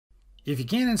If you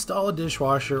can't install a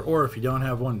dishwasher, or if you don't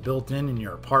have one built in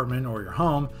your apartment or your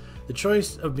home, the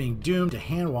choice of being doomed to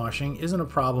hand washing isn't a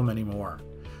problem anymore.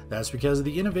 That's because of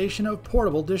the innovation of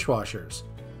portable dishwashers.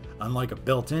 Unlike a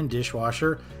built-in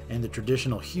dishwasher and the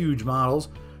traditional huge models,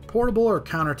 portable or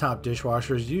countertop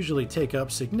dishwashers usually take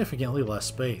up significantly less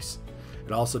space.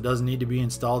 It also doesn't need to be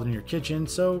installed in your kitchen,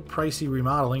 so pricey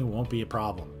remodeling won't be a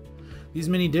problem. These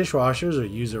mini dishwashers are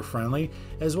user-friendly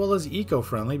as well as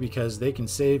eco-friendly because they can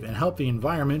save and help the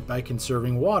environment by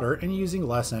conserving water and using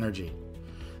less energy.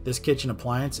 This kitchen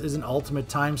appliance is an ultimate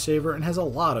time saver and has a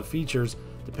lot of features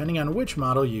depending on which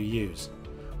model you use.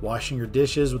 Washing your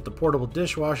dishes with the portable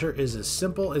dishwasher is as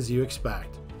simple as you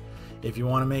expect. If you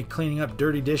want to make cleaning up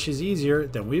dirty dishes easier,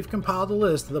 then we've compiled a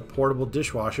list of the portable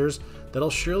dishwashers that'll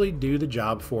surely do the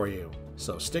job for you.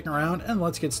 So stick around and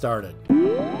let's get started.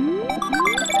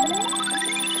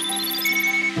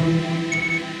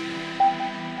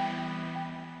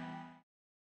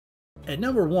 At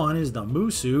number 1 is the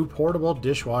Musu Portable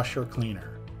Dishwasher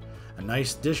Cleaner. A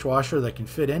nice dishwasher that can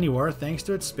fit anywhere thanks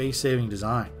to its space-saving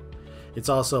design. It's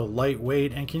also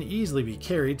lightweight and can easily be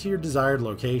carried to your desired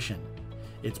location.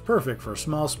 It's perfect for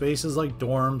small spaces like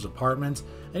dorms, apartments,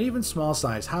 and even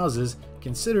small-sized houses,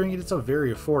 considering it's a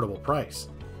very affordable price.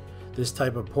 This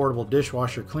type of portable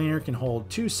dishwasher cleaner can hold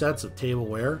 2 sets of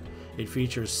tableware. It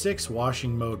features 6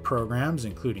 washing mode programs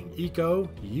including Eco,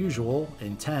 Usual,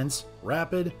 Intense,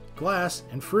 Rapid, Glass,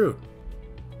 and Fruit.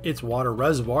 Its water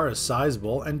reservoir is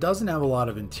sizable and doesn't have a lot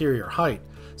of interior height,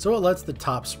 so it lets the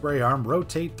top spray arm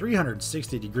rotate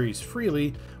 360 degrees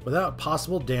freely without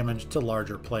possible damage to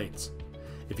larger plates.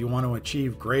 If you want to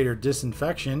achieve greater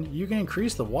disinfection, you can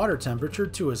increase the water temperature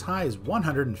to as high as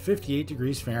 158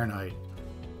 degrees Fahrenheit.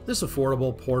 This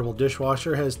affordable portable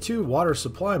dishwasher has 2 water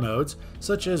supply modes,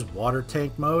 such as water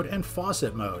tank mode and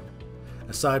faucet mode.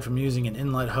 Aside from using an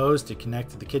inlet hose to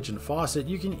connect to the kitchen faucet,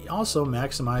 you can also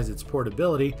maximize its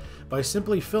portability by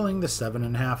simply filling the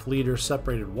 7.5 liter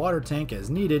separated water tank as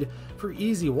needed for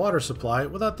easy water supply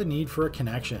without the need for a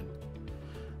connection.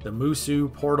 The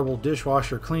Musu Portable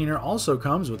Dishwasher Cleaner also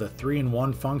comes with a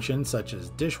 3-in-1 function such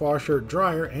as dishwasher,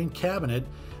 dryer, and cabinet,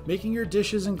 making your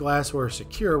dishes and glassware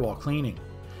secure while cleaning.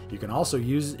 You can also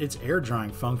use its air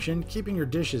drying function, keeping your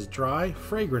dishes dry,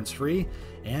 fragrance-free,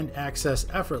 and access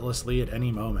effortlessly at any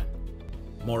moment.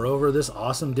 Moreover, this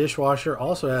awesome dishwasher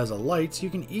also has a light so you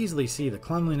can easily see the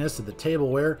cleanliness of the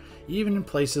tableware even in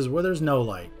places where there's no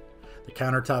light. The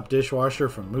countertop dishwasher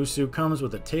from Musu comes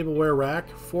with a tableware rack,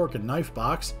 fork and knife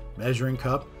box, measuring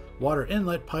cup, water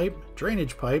inlet pipe,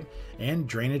 drainage pipe, and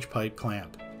drainage pipe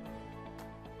clamp.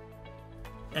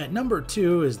 At number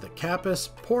 2 is the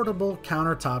Kappas Portable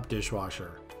Countertop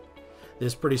Dishwasher.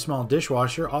 This pretty small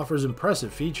dishwasher offers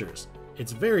impressive features.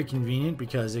 It's very convenient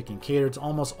because it can cater to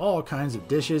almost all kinds of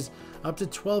dishes up to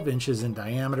 12 inches in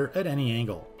diameter at any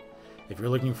angle. If you're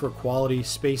looking for a quality,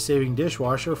 space-saving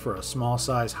dishwasher for a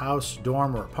small-size house,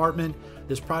 dorm, or apartment,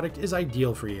 this product is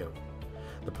ideal for you.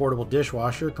 The portable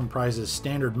dishwasher comprises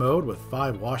standard mode with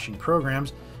 5 washing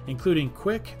programs, including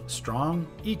Quick, Strong,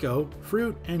 Eco,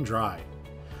 Fruit, and Dry.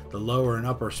 The lower and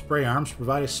upper spray arms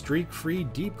provide a streak-free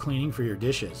deep cleaning for your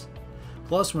dishes.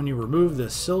 Plus, when you remove the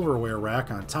silverware rack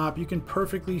on top, you can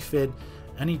perfectly fit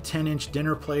any 10-inch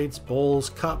dinner plates, bowls,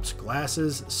 cups,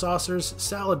 glasses, saucers,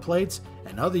 salad plates,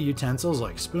 and other utensils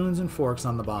like spoons and forks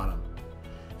on the bottom.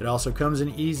 It also comes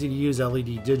in easy-to-use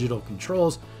LED digital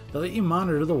controls that let you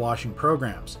monitor the washing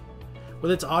programs.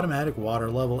 With its automatic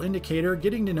water level indicator,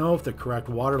 getting to know if the correct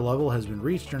water level has been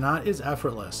reached or not is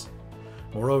effortless.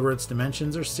 Moreover, its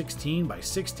dimensions are 16 by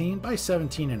 16 by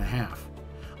 17.5.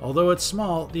 Although it's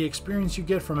small, the experience you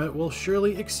get from it will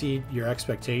surely exceed your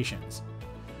expectations.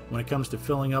 When it comes to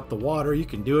filling up the water, you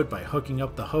can do it by hooking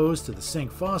up the hose to the sink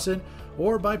faucet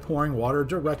or by pouring water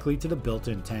directly to the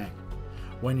built-in tank.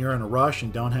 When you're in a rush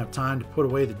and don't have time to put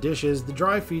away the dishes, the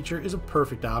dry feature is a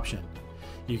perfect option.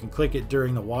 You can click it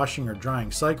during the washing or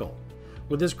drying cycle.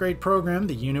 With this great program,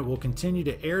 the unit will continue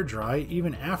to air dry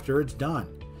even after it's done.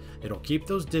 It'll keep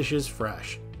those dishes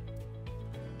fresh.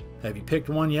 Have you picked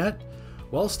one yet?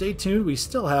 Well, stay tuned, we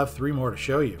still have 3 more to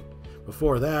show you.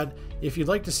 Before that, if you'd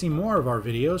like to see more of our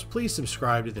videos, please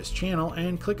subscribe to this channel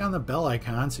and click on the bell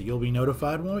icon so you'll be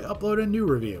notified when we upload a new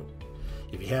review.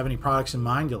 If you have any products in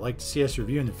mind you'd like to see us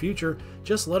review in the future,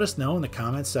 just let us know in the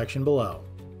comments section below.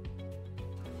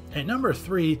 At number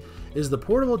 3 is the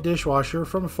portable dishwasher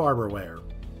from Farberware.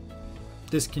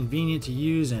 This convenient to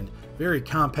use and very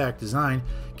compact design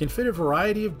can fit a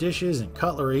variety of dishes and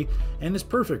cutlery and is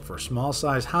perfect for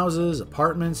small-sized houses,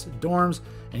 apartments, dorms,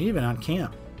 and even on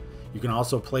camp. You can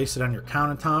also place it on your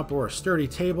countertop or a sturdy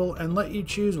table and let you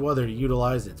choose whether to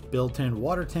utilize its built-in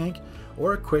water tank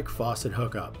or a quick faucet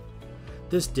hookup.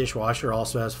 This dishwasher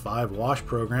also has 5 wash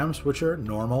programs, which are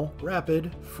normal,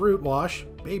 rapid, fruit wash,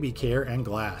 baby care, and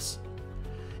glass.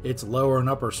 Its lower and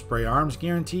upper spray arms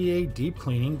guarantee a deep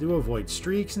cleaning to avoid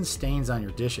streaks and stains on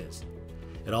your dishes.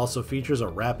 It also features a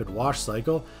rapid wash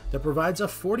cycle that provides a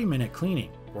 40-minute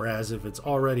cleaning, whereas if it's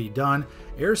already done,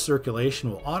 air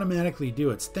circulation will automatically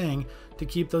do its thing to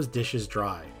keep those dishes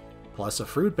dry. Plus, a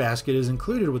fruit basket is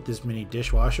included with this mini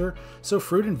dishwasher, so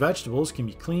fruit and vegetables can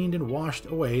be cleaned and washed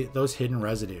away those hidden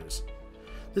residues.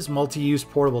 This multi-use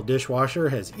portable dishwasher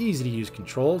has easy-to-use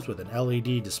controls with an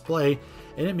LED display,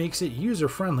 and it makes it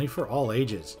user-friendly for all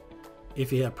ages.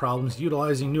 If you have problems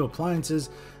utilizing new appliances,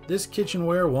 this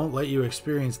kitchenware won't let you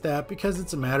experience that because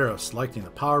it's a matter of selecting the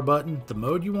power button, the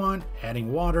mode you want,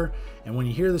 adding water, and when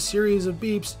you hear the series of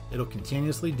beeps, it'll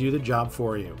continuously do the job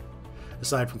for you.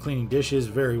 Aside from cleaning dishes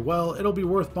very well, it'll be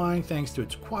worth buying thanks to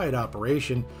its quiet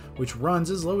operation, which runs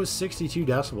as low as 62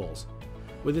 decibels.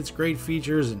 With its great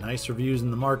features and nice reviews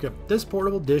in the market, this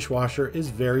portable dishwasher is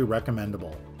very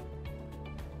recommendable.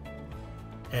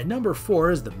 At number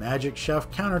 4 is the Magic Chef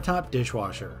Countertop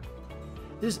Dishwasher.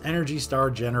 This Energy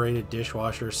Star generated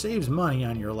dishwasher saves money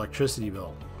on your electricity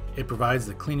bill. It provides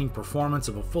the cleaning performance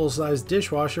of a full-size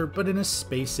dishwasher but in a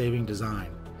space-saving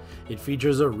design. It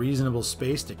features a reasonable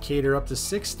space to cater up to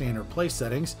 6 standard place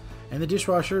settings, and the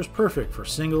dishwasher is perfect for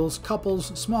singles,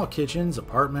 couples, small kitchens,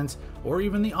 apartments, or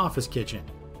even the office kitchen.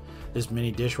 This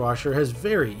mini dishwasher has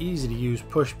very easy-to-use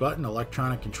push-button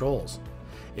electronic controls.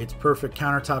 It's perfect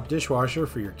countertop dishwasher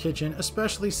for your kitchen,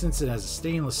 especially since it has a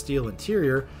stainless steel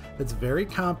interior that's very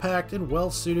compact and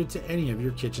well suited to any of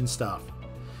your kitchen stuff.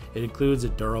 It includes a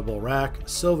durable rack,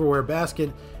 silverware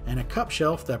basket, and a cup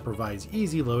shelf that provides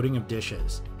easy loading of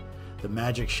dishes. The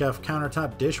Magic Chef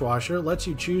Countertop Dishwasher lets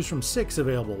you choose from 6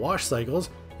 available wash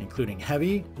cycles, including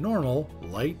heavy, normal,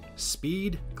 light,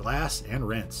 speed, glass, and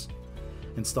rinse.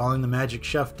 Installing the Magic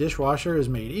Chef dishwasher is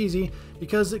made easy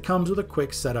because it comes with a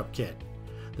quick setup kit.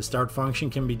 The start function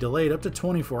can be delayed up to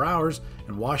 24 hours,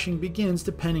 and washing begins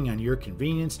depending on your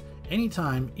convenience,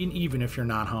 anytime and even if you're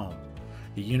not home.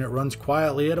 The unit runs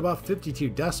quietly at about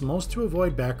 52 decibels to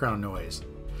avoid background noise.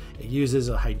 It uses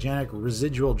a hygienic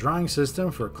residual drying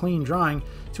system for clean drying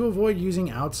to avoid using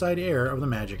outside air of the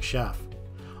Magic Chef.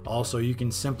 Also, you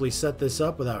can simply set this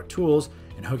up without tools,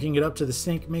 and hooking it up to the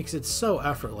sink makes it so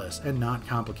effortless and not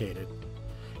complicated.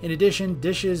 In addition,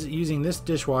 dishes using this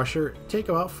dishwasher take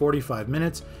about 45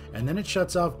 minutes, and then it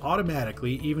shuts off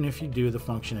automatically even if you do the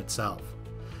function itself.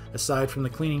 Aside from the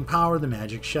cleaning power, the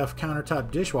Magic Chef Countertop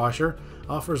Dishwasher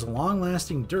offers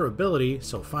long-lasting durability,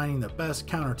 so finding the best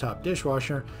countertop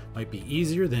dishwasher might be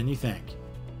easier than you think.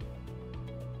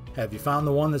 Have you found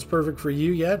the one that's perfect for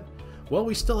you yet? Well,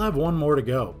 we still have one more to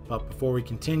go, but before we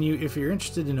continue, if you're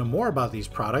interested to know more about these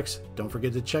products, don't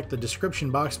forget to check the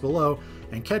description box below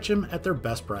and catch them at their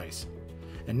best price.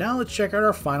 And now let's check out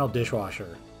our final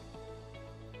dishwasher.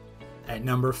 At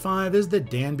number 5 is the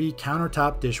Danby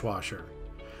Countertop Dishwasher.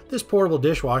 This portable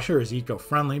dishwasher is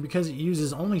eco-friendly because it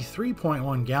uses only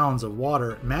 3.1 gallons of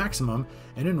water maximum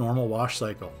in a normal wash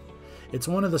cycle. It's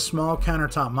one of the small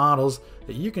countertop models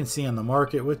that you can see on the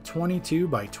market with 22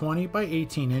 by 20 by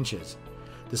 18 inches.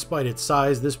 Despite its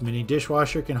size, this mini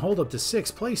dishwasher can hold up to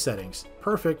 6 place settings,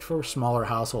 perfect for smaller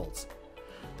households.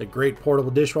 The great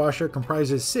portable dishwasher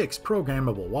comprises 6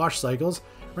 programmable wash cycles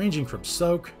ranging from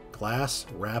soak, glass,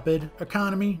 rapid,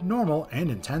 economy, normal, and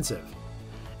intensive.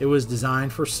 It was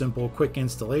designed for simple, quick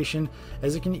installation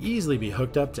as it can easily be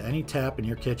hooked up to any tap in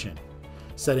your kitchen.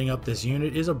 Setting up this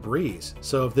unit is a breeze,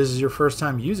 so if this is your first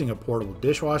time using a portable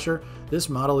dishwasher, this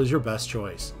model is your best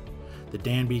choice. The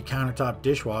Danby Countertop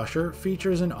Dishwasher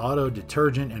features an auto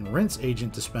detergent and rinse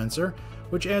agent dispenser,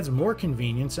 which adds more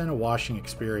convenience and a washing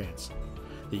experience.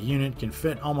 The unit can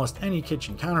fit almost any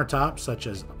kitchen countertop, such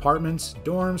as apartments,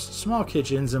 dorms, small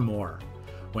kitchens, and more.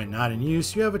 When not in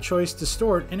use, you have a choice to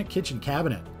store it in a kitchen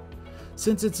cabinet.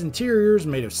 Since its interior is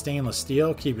made of stainless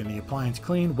steel, keeping the appliance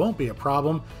clean won't be a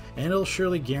problem, and it'll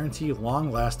surely guarantee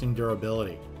long-lasting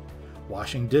durability.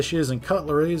 Washing dishes and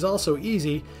cutlery is also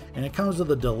easy, and it comes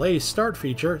with a delay start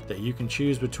feature that you can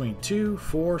choose between 2,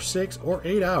 4, 6, or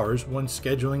 8 hours when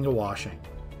scheduling the washing.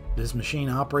 This machine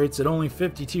operates at only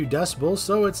 52 decibels,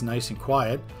 so it's nice and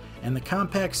quiet, and the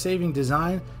compact saving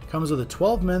design comes with a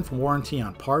 12-month warranty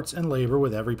on parts and labor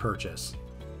with every purchase.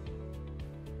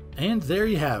 And there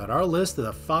you have it, our list of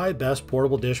the 5 best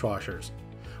portable dishwashers.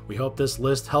 We hope this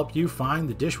list helped you find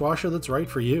the dishwasher that's right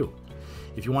for you.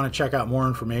 If you want to check out more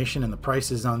information and the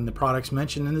prices on the products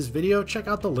mentioned in this video, check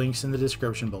out the links in the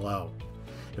description below.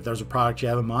 If there's a product you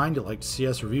have in mind you'd like to see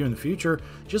us review in the future,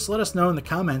 just let us know in the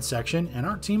comments section and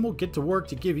our team will get to work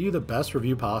to give you the best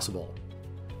review possible.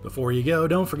 Before you go,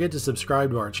 don't forget to subscribe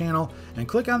to our channel and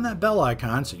click on that bell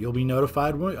icon so you'll be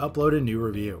notified when we upload a new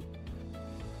review.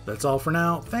 That's all for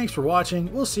now. Thanks for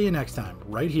watching. We'll see you next time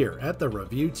right here at the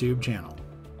ReviewTube channel.